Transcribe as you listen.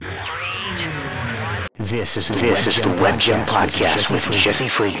This is the Web Gem Podcast with Jesse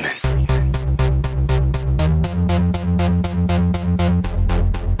Friedman.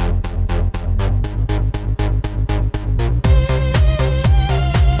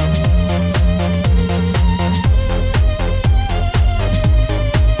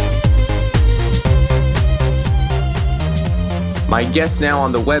 My guest now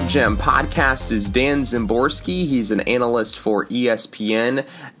on the Web Gem podcast is Dan Szymborski. He's an analyst for ESPN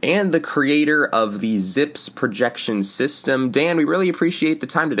and the creator of the Zips projection system. Dan, we really appreciate the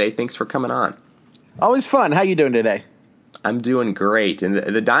time today. Thanks for coming on. Always fun. How you doing today? I'm doing great. And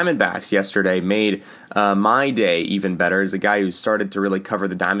the Diamondbacks yesterday made my day even better. As a guy who started to really cover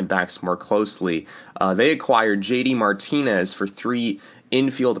the Diamondbacks more closely, they acquired J.D. Martinez for 3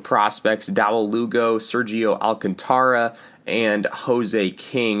 infield prospects, Dawel Lugo, Sergio Alcantara, and Jose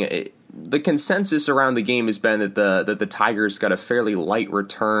King. The consensus around the game has been that the Tigers got a fairly light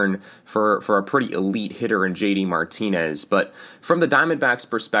return for a pretty elite hitter in J.D. Martinez. But from the Diamondbacks'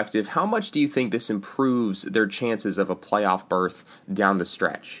 perspective, how much do you think this improves their chances of a playoff berth down the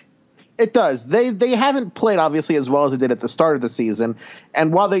stretch? It does. They haven't played obviously as well as they did at the start of the season,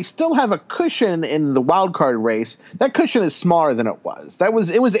 and while they still have a cushion in the wild card race, that cushion is smaller than it was. It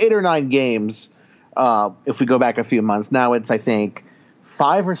was 8 or 9 games. If we go back a few months, now it's, I think,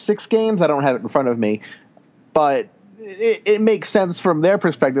 5 or 6 games. I don't have it in front of me, but it makes sense from their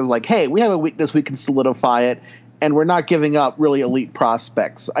perspective. Like, hey, we have a weakness, we can solidify it, and we're not giving up really elite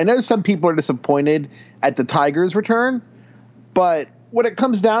prospects. I know some people are disappointed at the Tigers' return, but what it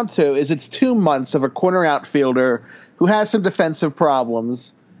comes down to is it's 2 months of a corner outfielder who has some defensive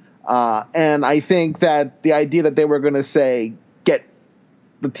problems, and I think that the idea that they were going to say get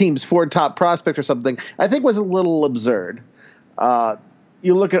the team's 4 top prospects or something, I think was a little absurd.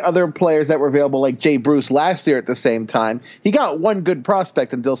 You look at other players that were available, like Jay Bruce last year at the same time. He got 1 good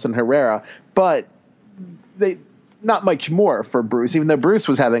prospect in Dilson Herrera, but not much more for Bruce, even though Bruce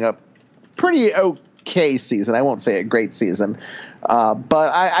was having a pretty okay season. I won't say a great season.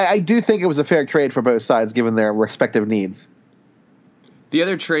 But I do think it was a fair trade for both sides, given their respective needs. The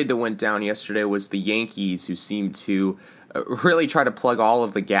other trade that went down yesterday was the Yankees, who seemed to really try to plug all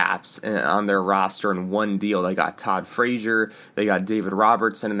of the gaps on their roster in one deal. They got Todd Frazier, they got David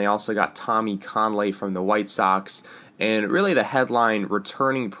Robertson, and they also got Tommy Conley from the White Sox. And really the headline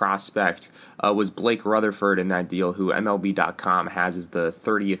returning prospect was Blake Rutherford in that deal, who MLB.com has as the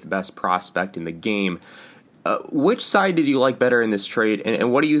 30th best prospect in the game. Which side did you like better in this trade,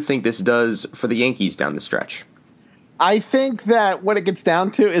 and what do you think this does for the Yankees down the stretch? I think that what it gets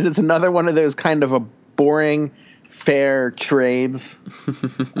down to is it's another one of those kind of a boring, fair trades.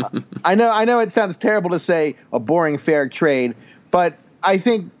 I know it sounds terrible to say a boring, fair trade, but I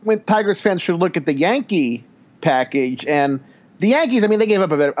think when Tigers fans should look at the Yankee package, and the Yankees, I mean, they gave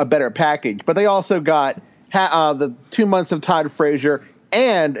up a better package, but they also got the 2 months of Todd Frazier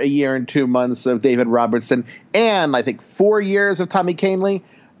and a year and 2 months of David Robertson, and I think 4 years of Tommy Kahnle.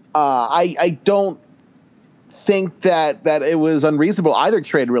 I don't think that it was unreasonable. Either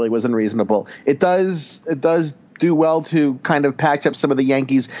trade really was unreasonable. It does do well to kind of patch up some of the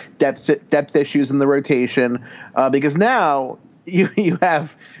Yankees' depth issues in the rotation, because now you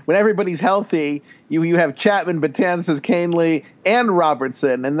have, when everybody's healthy, you have Chapman, Betances, Kahnle, and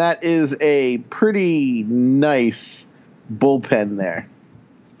Robertson, and that is a pretty nice bullpen there.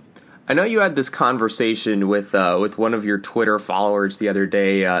 I know you had this conversation with one of your Twitter followers the other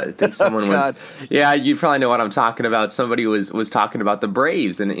day. I think someone was, yeah, you probably know what I'm talking about. Somebody was talking about the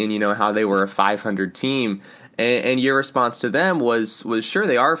Braves and you know how they were a 500 team. And your response to them was sure,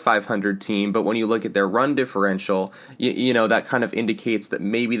 they are a 500 team, but when you look at their run differential, you know, that kind of indicates that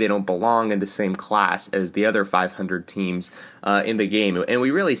maybe they don't belong in the same class as the other 500 teams in the game. And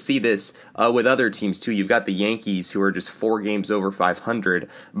we really see this with other teams too. You've got the Yankees, who are just 4 games over 500,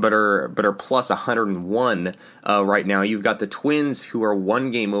 but are plus 101 right now. You've got the Twins, who are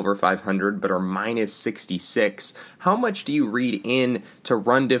 1 game over 500, but are minus 66. How much do you read in to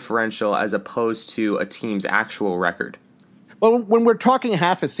run differential as opposed to a team's actual record? Well, when we're talking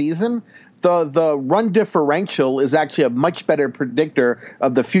half a season, the run differential is actually a much better predictor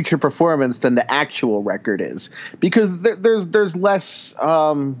of the future performance than the actual record is, because there's less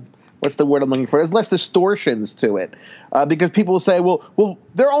what's the word I'm looking for? There's less distortions to it, because people will say, well,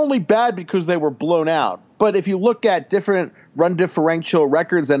 they're only bad because they were blown out. But if you look at different run differential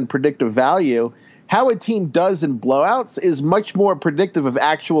records and predictive value, how a team does in blowouts is much more predictive of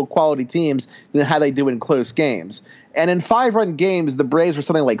actual quality teams than how they do in close games. And in 5-run games, the Braves were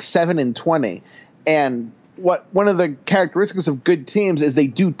something like 7-20. And one of the characteristics of good teams is they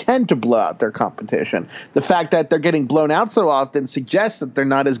do tend to blow out their competition. The fact that they're getting blown out so often suggests that they're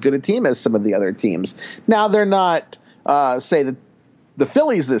not as good a team as some of the other teams. Now, they're not, say, the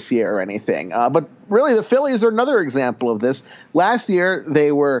Phillies this year or anything. But really, the Phillies are another example of this. Last year,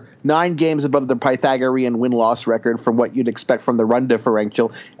 they were 9 games above the Pythagorean win-loss record from what you'd expect from the run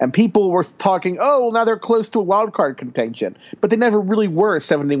differential. And people were talking, oh, well, now they're close to a wild card contention. But they never really were a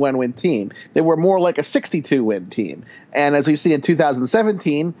 71-win team. They were more like a 62-win team. And as we've seen in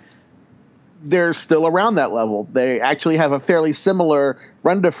 2017, they're still around that level. They actually have a fairly similar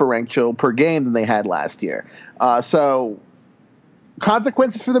run differential per game than they had last year. So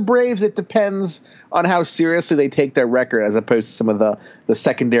consequences for the Braves, it depends on how seriously they take their record as opposed to some of the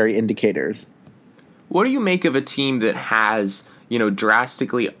secondary indicators. What do you make of a team that has,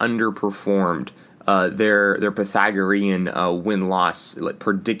 drastically underperformed their Pythagorean win-loss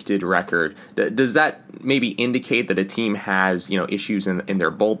predicted record? Does that maybe indicate that a team has, issues in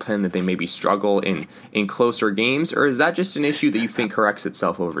their bullpen, that they maybe struggle in closer games, or is that just an issue that you think corrects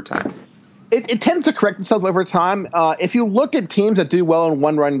itself over time? It tends to correct itself over time. If you look at teams that do well in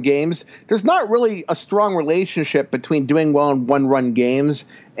one-run games, there's not really a strong relationship between doing well in one-run games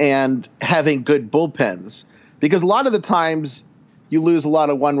and having good bullpens. Because a lot of the times you lose a lot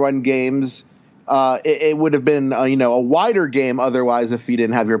of one-run games. It would have been a wider game otherwise if you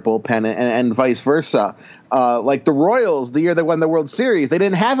didn't have your bullpen, and vice versa. Like the Royals, the year they won the World Series, they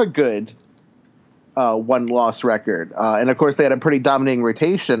didn't have a good one-loss record. And, of course, they had a pretty dominating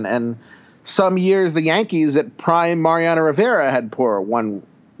rotation. And some years the Yankees at prime Mariano Rivera had poor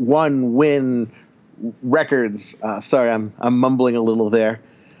one-win records. Sorry, I'm mumbling a little there.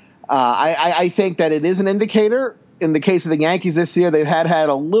 I think that it is an indicator. In the case of the Yankees this year, they've had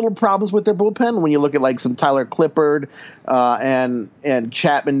a little problems with their bullpen. When you look at like some Tyler Clippard and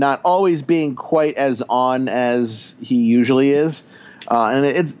Chapman not always being quite as on as he usually is,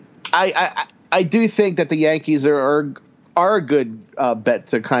 and I do think that the Yankees are a good bet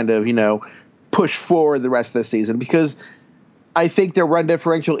to kind of push forward the rest of the season, because I think their run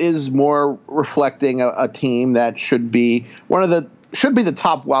differential is more reflecting a team that should be the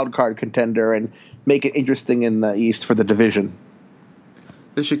top wild card contender and make it interesting in the East for the division.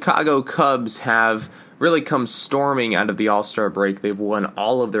 The Chicago Cubs have really come storming out of the All-Star break. They've won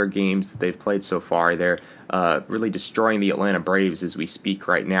all of their games that they've played so far. They're really destroying the Atlanta Braves as we speak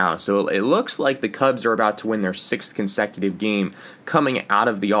right now. So it looks like the Cubs are about to win their 6th consecutive game coming out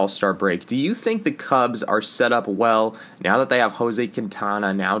of the All-Star break. Do you think the Cubs are set up well now that they have Jose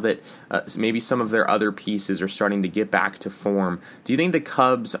Quintana, now that maybe some of their other pieces are starting to get back to form? Do you think the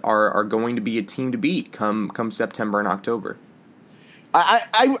Cubs are going to be a team to beat come September and October?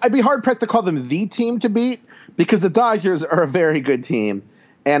 I'd be hard-pressed to call them the team to beat, because the Dodgers are a very good team.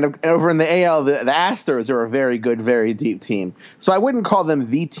 And over in the AL, the Astros are a very good, very deep team. So I wouldn't call them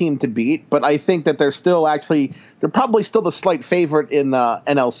the team to beat, but I think that they're probably still the slight favorite in the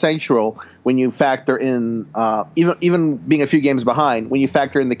NL Central when you factor in, even being a few games behind, when you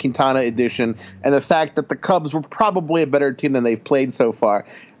factor in the Quintana edition and the fact that the Cubs were probably a better team than they've played so far.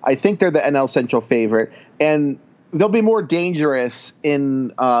 I think they're the NL Central favorite. And they'll be more dangerous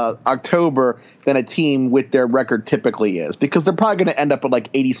in October than a team with their record typically is, because they're probably going to end up at like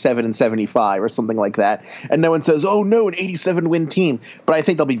 87 and 75 or something like that. And no one says, oh, no, an 87-win team. But I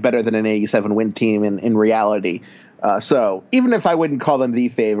think they'll be better than an 87-win team in reality. So even if I wouldn't call them the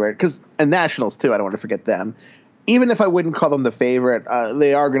favorite, and Nationals too, I don't want to forget them. Even if I wouldn't call them the favorite,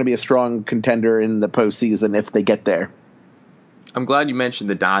 they are going to be a strong contender in the postseason if they get there. I'm glad you mentioned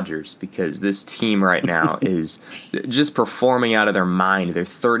the Dodgers, because this team right now is just performing out of their mind. They're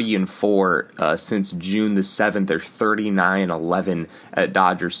 30-4 since June the 7th. They're 39-11 at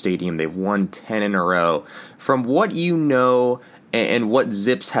Dodger Stadium. They've won 10 in a row. From what you know and what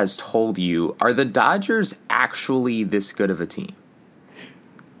Zips has told you, are the Dodgers actually this good of a team?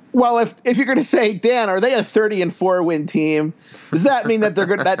 Well, if you're going to say, Dan, are they a 30-4 win team? Does that mean that they're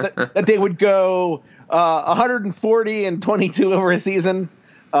good, that they would go 140-22 over a season?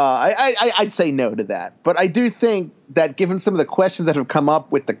 I'd say no to that. But I do think that, given some of the questions that have come up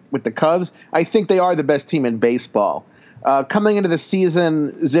with the Cubs, I think they are the best team in baseball. Coming into the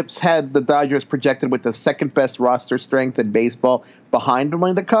season, Zips had the Dodgers projected with the second best roster strength in baseball, behind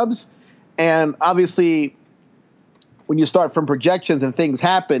only the Cubs. And obviously, when you start from projections and things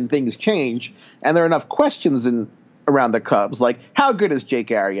happen, things change, and there are enough questions around the Cubs, like how good is Jake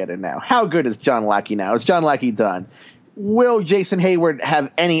Arrieta now? How good is John Lackey now? Is John Lackey done? Will Jason Hayward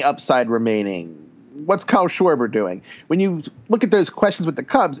have any upside remaining? What's Kyle Schwarber doing? When you look at those questions with the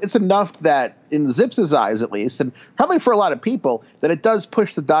Cubs, it's enough that, in Zips' eyes at least, and probably for a lot of people, that it does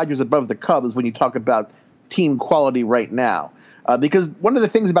push the Dodgers above the Cubs when you talk about team quality right now. Because one of the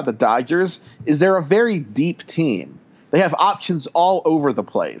things about the Dodgers is they're a very deep team. They have options all over the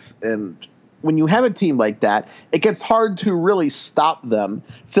place. And when you have a team like that, it gets hard to really stop them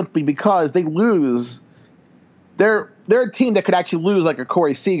simply because they lose. They're a team that could actually lose like a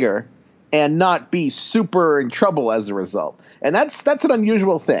Corey Seager and not be super in trouble as a result. And that's an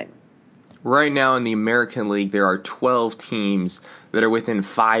unusual thing. Right now in the American League, there are 12 teams that are within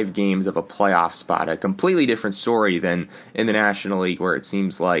 5 games of a playoff spot. A completely different story than in the National League, where it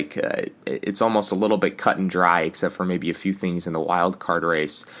seems like it's almost a little bit cut and dry, except for maybe a few things in the wild card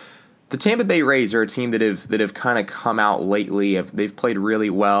race. The Tampa Bay Rays are a team that have kind of come out lately. They've played really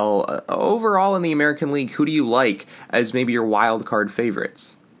well. Overall in the American League, who do you like as maybe your wild card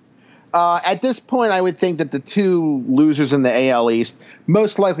favorites? At this point, I would think that the two losers in the AL East,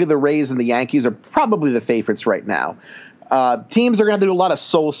 most likely the Rays and the Yankees, are probably the favorites right now. Teams are going to do a lot of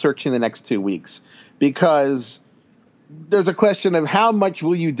soul searching the next 2 weeks because there's a question of how much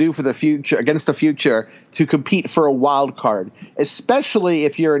will you do for the future against the future to compete for a wild card, especially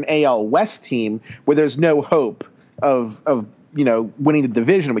if you're an AL West team where there's no hope of winning the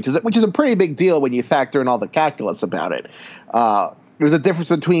division, which is a pretty big deal when you factor in all the calculus about it. There's a difference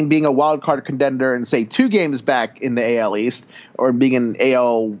between being a wild card contender and, say, 2 games back in the AL East or being an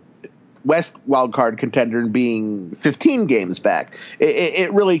AL West wild card contender and being 15 games back.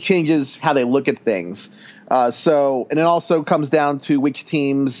 It really changes how they look at things. And it also comes down to which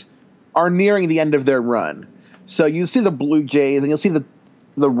teams are nearing the end of their run. So you see the Blue Jays and you'll see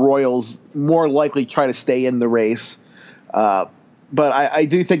the Royals more likely try to stay in the race. But I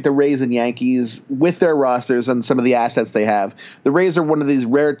do think the Rays and Yankees, with their rosters and some of the assets they have, the Rays are one of these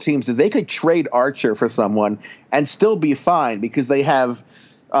rare teams that they could trade Archer for someone and still be fine because they have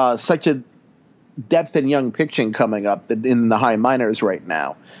such a depth and young pitching coming up in the high minors right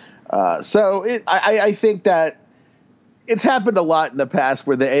now. I think that it's happened a lot in the past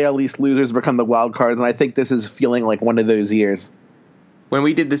where the AL East losers become the wild cards, and I think this is feeling like one of those years. When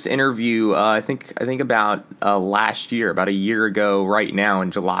we did this interview, I think about last year, about a year ago right now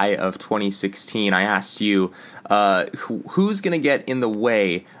in July of 2016, I asked you who's going to get in the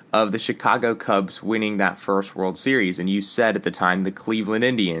way of the Chicago Cubs winning that first World Series, and you said at the time the Cleveland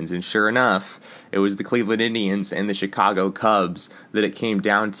Indians, and sure enough, it was the Cleveland Indians and the Chicago Cubs that it came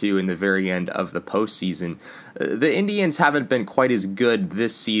down to in the very end of the postseason. The Indians haven't been quite as good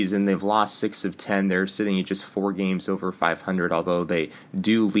this season. They've lost 6 of 10. They're sitting at just 4 games over 500, although they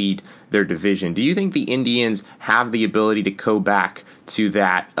do lead their division. Do you think the Indians have the ability to go back to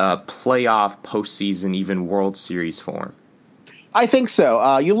that playoff, postseason, even World Series form? I think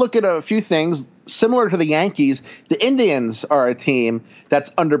so. You look at a few things. Similar to the Yankees, the Indians are a team that's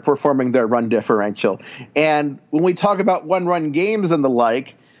underperforming their run differential. And when we talk about one-run games and the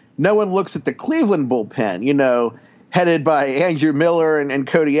like, no one looks at the Cleveland bullpen, headed by Andrew Miller and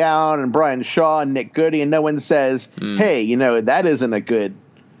Cody Allen and Brian Shaw and Nick Goody, and no one says, hey, that isn't a good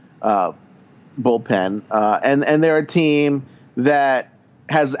bullpen. And they're a team that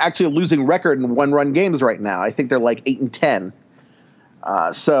has actually a losing record in one-run games right now. I think they're like 8-10.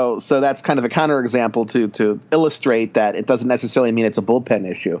 So that's kind of a counterexample to illustrate that it doesn't necessarily mean it's a bullpen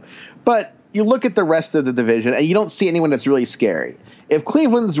issue. But you look at the rest of the division, and you don't see anyone that's really scary. If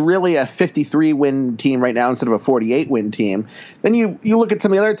Cleveland's really a 53-win team right now instead of a 48-win team, then you look at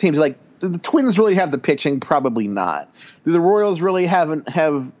some of the other teams, like the Twins really have the pitching? Probably not. Do the Royals really have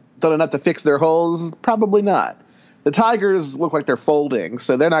done enough to fix their holes? Probably not. The Tigers look like they're folding,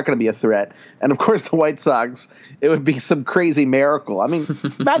 so they're not going to be a threat. And, of course, the White Sox, it would be some crazy miracle. I mean,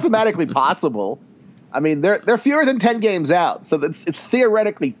 mathematically possible. I mean, they're fewer than 10 games out, so it's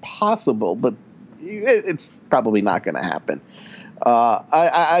theoretically possible, but it's probably not going to happen.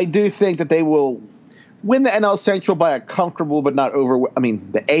 I do think that they will win the NL Central by a comfortable but not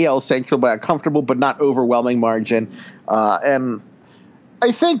the AL Central by a comfortable but not overwhelming margin. And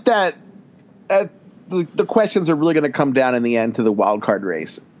I think that the questions are really going to come down in the end to the wild card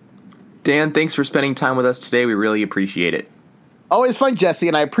race. Dan, thanks for spending time with us today. We really appreciate it. Always fun, Jesse,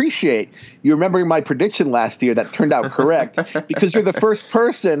 and I appreciate you remembering my prediction last year that turned out correct because you're the first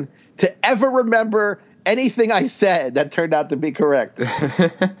person to ever remember anything I said that turned out to be correct.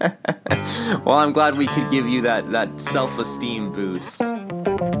 Well, I'm glad we could give you that self-esteem boost.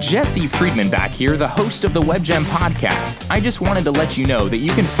 Jesse Friedman back here, the host of the WebGem podcast. I just wanted to let you know that you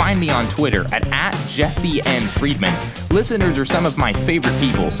can find me on Twitter at @JesseNFriedman. Listeners are some of my favorite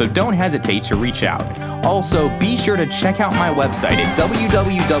people, so don't hesitate to reach out. Also, be sure to check out my website at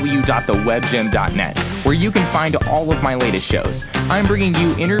www.thewebgem.net, where you can find all of my latest shows. I'm bringing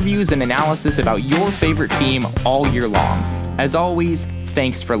you interviews and analysis about your favorite team all year long. As always,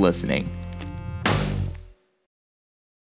 thanks for listening.